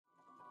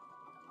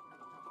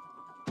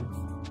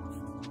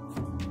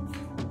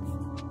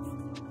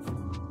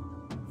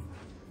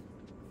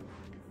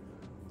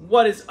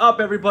What is up,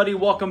 everybody?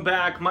 Welcome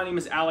back. My name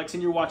is Alex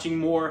and you're watching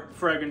more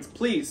fragrance.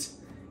 Please,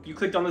 you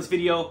clicked on this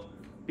video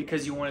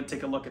because you want to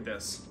take a look at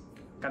this.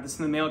 Got this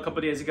in the mail a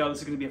couple days ago. This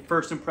is going to be a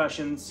first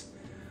impressions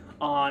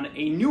on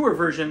a newer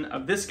version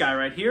of this guy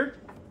right here.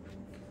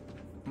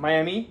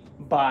 Miami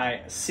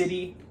by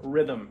City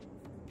Rythm.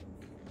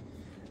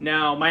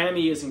 Now,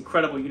 Miami is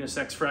incredible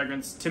unisex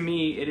fragrance. To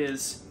me, it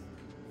is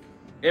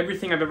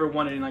everything I've ever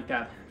wanted in like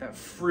that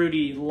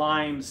fruity,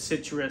 lime,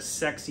 citrus,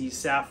 sexy,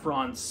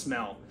 saffron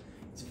smell.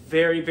 It's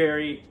very,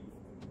 very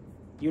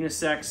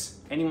unisex.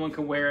 Anyone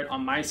can wear it.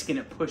 On my skin,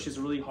 it pushes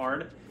really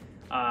hard.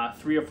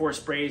 3 or 4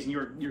 sprays and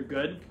you're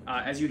good.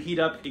 As you heat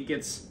up, it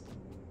gets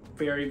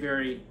very,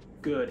 very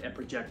good at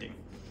projecting.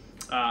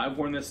 I've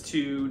worn this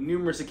to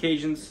numerous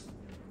occasions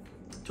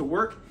to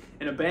work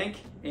in a bank,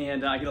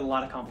 and I get a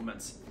lot of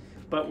compliments.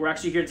 But we're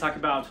actually here to talk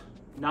about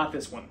not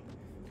this one.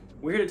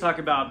 We're here to talk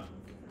about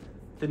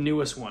the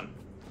newest one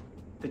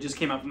that just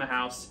came out from the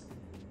house,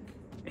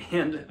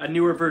 and a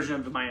newer version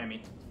of the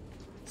Miami.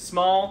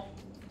 Small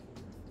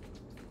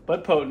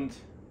but potent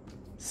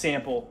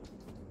sample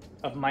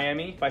of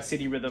Miami by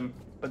City Rythm,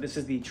 but this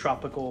is the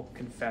Tropical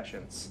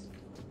Confessions.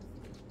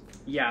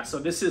 Yeah, so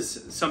this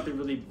is something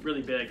really,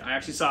 really big. I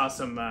actually saw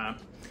some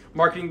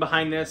marketing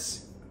behind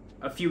this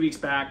a few weeks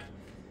back.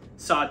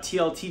 Saw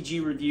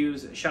TLTG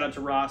reviews, shout out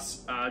to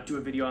Ross, do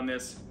a video on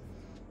this,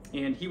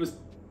 and he was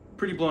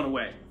pretty blown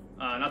away.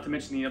 Not to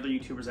mention the other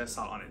YouTubers I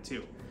saw on it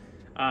too.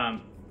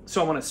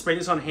 So I want to spray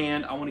this on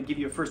hand. I want to give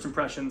you a first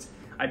impressions.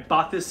 I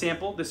bought this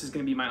sample. This is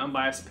going to be my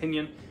unbiased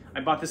opinion. I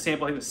bought this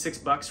sample, I think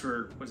it was $6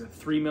 for, was it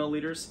 3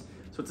 milliliters?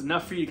 So it's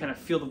enough for you to kind of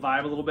feel the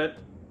vibe a little bit.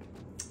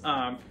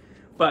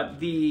 But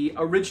the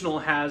original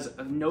has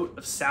a note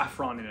of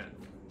saffron in it.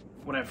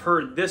 What I've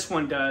heard this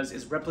one does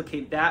is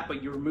replicate that,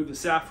 but you remove the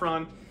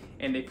saffron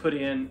and they put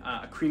in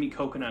a creamy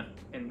coconut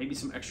and maybe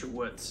some extra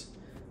woods.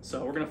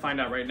 So we're gonna find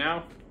out right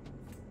now.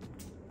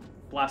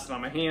 Blast it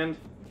on my hand.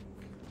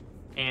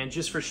 And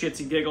just for shits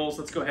and giggles,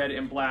 let's go ahead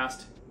and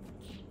blast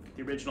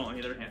the original on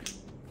the other hand.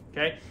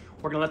 Okay,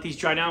 we're gonna let these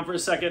dry down for a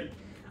second.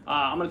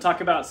 I'm gonna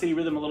talk about City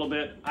Rythm a little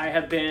bit. I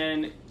have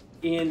been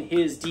in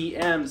his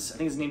DMs. I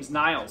think his name's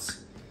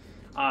Niles.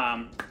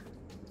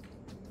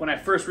 When I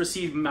first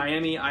received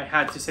Miami, I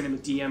had to send him a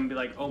DM and be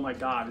like, oh my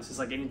God, this is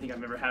like anything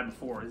I've ever had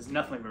before. This is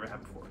nothing I've ever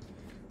had before.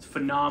 It's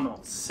phenomenal,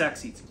 it's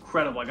sexy, it's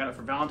incredible. I got it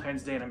for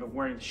Valentine's Day and I've been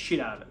wearing the shit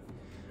out of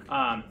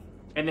it.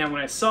 And then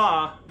when I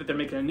saw that they're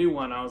making a new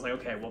one, I was like,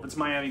 okay, well, if it's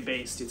Miami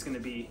based, it's gonna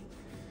be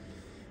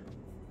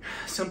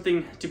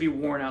something to be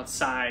worn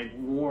outside,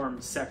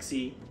 warm,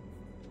 sexy,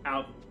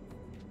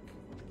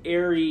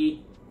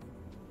 airy,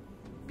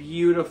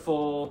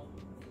 beautiful,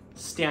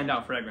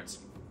 standout fragrance.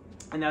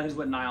 And that is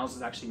what Niles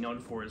is actually known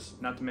for, is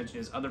not to mention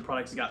his other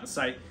products he got in the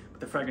site, but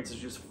the fragrance is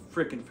just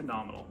freaking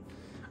phenomenal.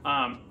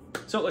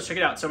 So let's check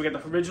it out. So we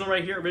got the original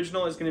right here.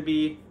 Original is gonna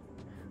be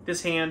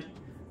this hand,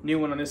 new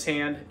one on this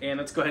hand, and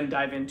let's go ahead and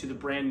dive into the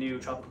brand new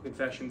Tropical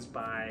Confessions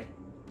by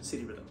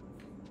City Rythm.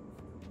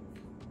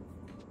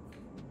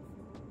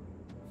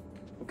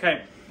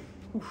 Okay.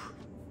 Oof.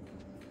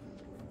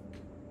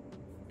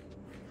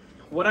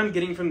 What I'm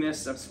getting from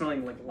this, I'm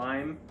smelling like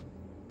lime,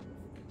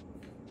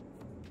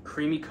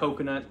 creamy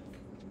coconut,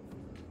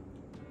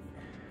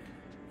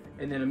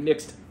 and then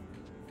mixed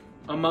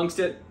amongst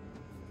it,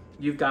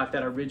 you've got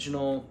that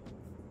original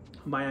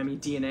Miami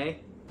DNA.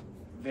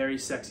 Very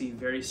sexy,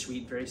 very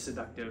sweet, very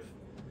seductive.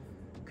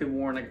 Could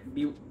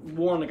be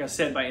worn, like I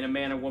said, by a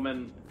man or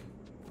woman.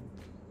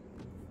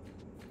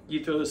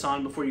 You throw this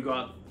on before you go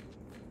out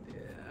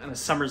on a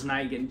summer's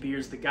night, getting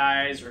beers with the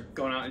guys, or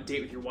going out on a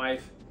date with your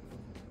wife.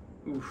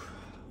 Oof,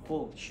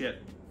 holy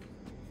shit.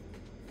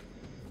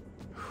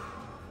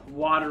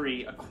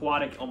 Watery,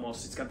 aquatic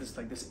almost. It's got this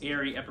like this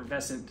airy,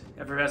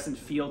 effervescent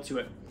feel to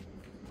it.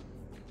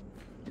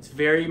 It's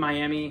very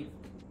Miami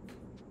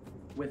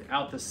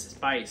without the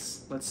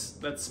spice. Let's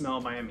smell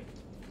Miami.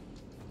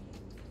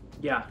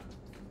 Yeah.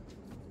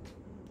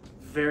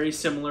 Very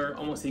similar,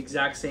 almost the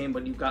exact same,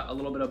 but you've got a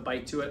little bit of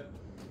bite to it.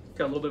 It's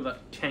got a little bit of a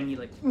tangy,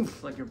 like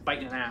oof, like you're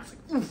biting an ass.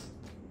 Like, oof.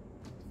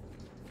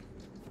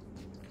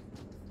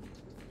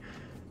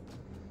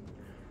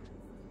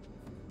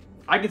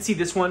 I could see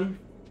this one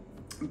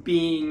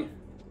being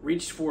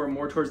reached for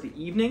more towards the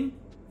evening.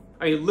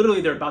 I mean, literally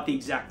they're about the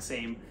exact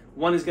same.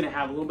 One is gonna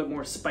have a little bit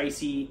more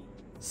spicy,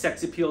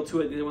 sex appeal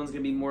to it. The other one's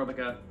gonna be more of like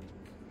a,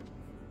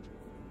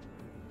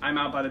 I'm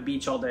out by the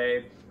beach all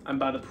day, I'm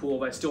by the pool,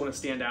 but I still wanna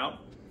stand out.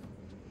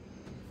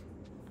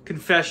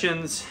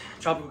 Confessions,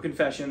 Tropical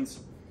Confessions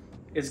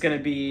is gonna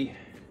be,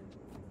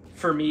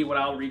 for me, what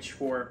I'll reach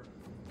for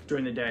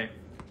during the day.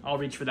 I'll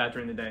reach for that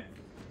during the day.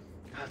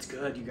 That's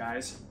good, you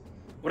guys.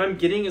 What I'm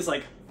getting is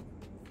like,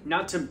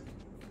 not to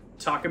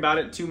talk about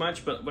it too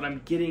much, but what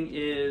I'm getting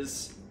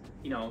is,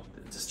 you know,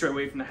 to stray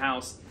away from the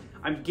house,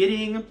 I'm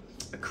getting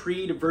a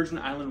Creed Virgin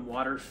Island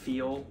water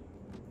feel,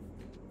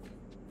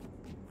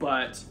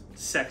 but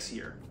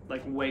sexier,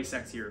 like way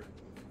sexier.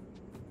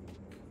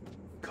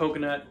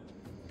 Coconut,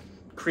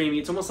 creamy.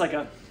 It's almost like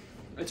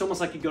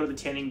you go to the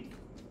tanning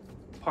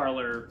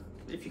parlor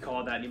if you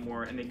call it that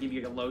anymore, and they give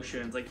you like a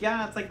lotion. It's like,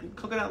 yeah, it's like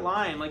coconut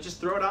lime. Like, just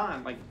throw it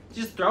on. Like,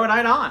 just throw it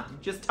right on.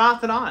 Just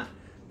toss it on.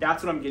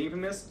 That's what I'm getting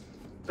from this,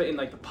 but in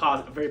like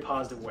the very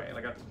positive way.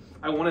 Like,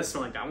 I want to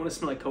smell like that. I want to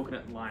smell like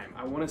coconut lime.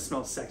 I want to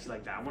smell sexy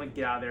like that. I want to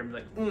get out of there and be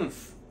like,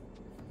 oomph.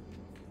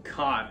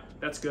 God,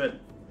 that's good.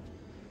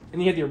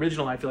 And you get the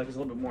original, I feel like, is a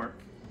little bit more.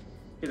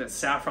 Get that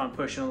saffron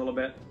pushing a little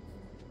bit.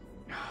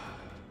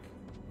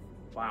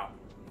 Wow.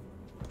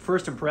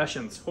 First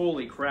impressions.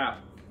 Holy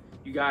crap.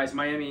 You guys,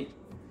 Miami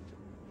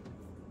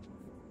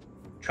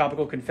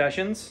Tropical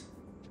Confessions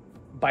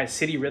by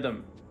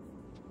Rythm.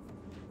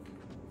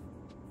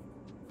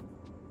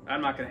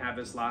 I'm not gonna have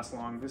this last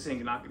long. This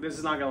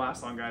is not gonna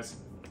last long, guys.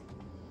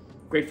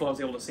 Grateful I was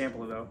able to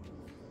sample it though.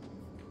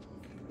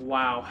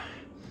 Wow.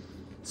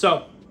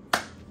 So,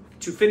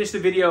 to finish the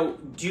video,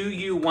 do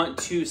you want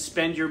to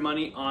spend your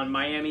money on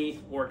Miami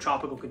or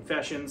Tropical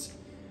Confessions?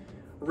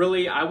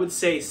 Really, I would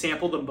say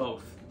sample them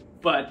both.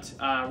 But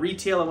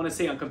retail, I want to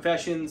say on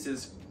Confessions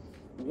is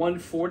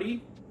 $140,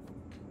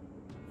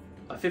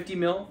 a 50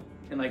 mil,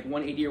 and like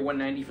 $180 or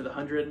 $190 for the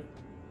 100.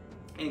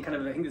 And kind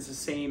of, I think it's the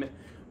same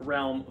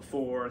realm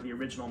for the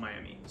original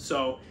Miami.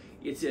 So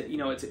it's a,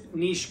 it's a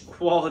niche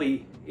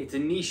quality. It's a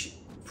niche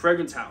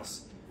fragrance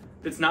house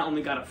that's not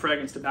only got a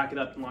fragrance to back it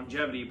up in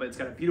longevity, but it's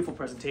got a beautiful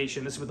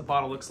presentation. This is what the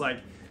bottle looks like.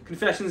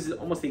 Confessions is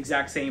almost the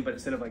exact same, but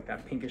instead of like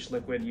that pinkish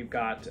liquid, you've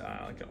got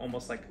like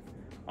almost like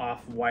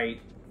off-white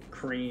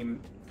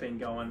cream thing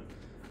going.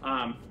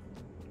 I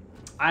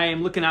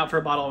am looking out for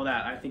a bottle of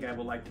that. I think I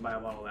would like to buy a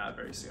bottle of that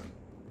very soon.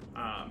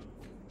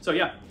 So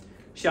yeah,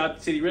 shout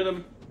out to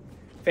Rythm.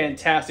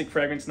 Fantastic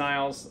fragrance,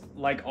 Niles.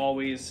 Like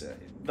always,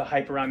 the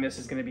hype around this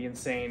is going to be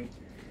insane.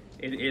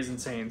 It is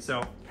insane.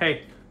 So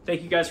hey,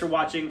 thank you guys for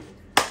watching.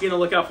 Be on the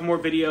lookout for more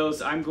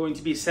videos. I'm going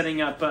to be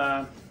setting up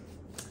a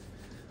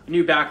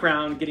new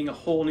background, getting a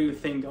whole new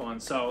thing going.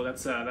 So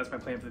that's my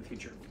plan for the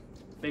future.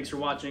 Thanks for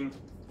watching.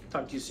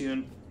 Talk to you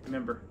soon.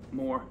 Remember,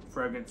 more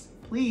fragrance,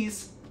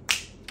 please.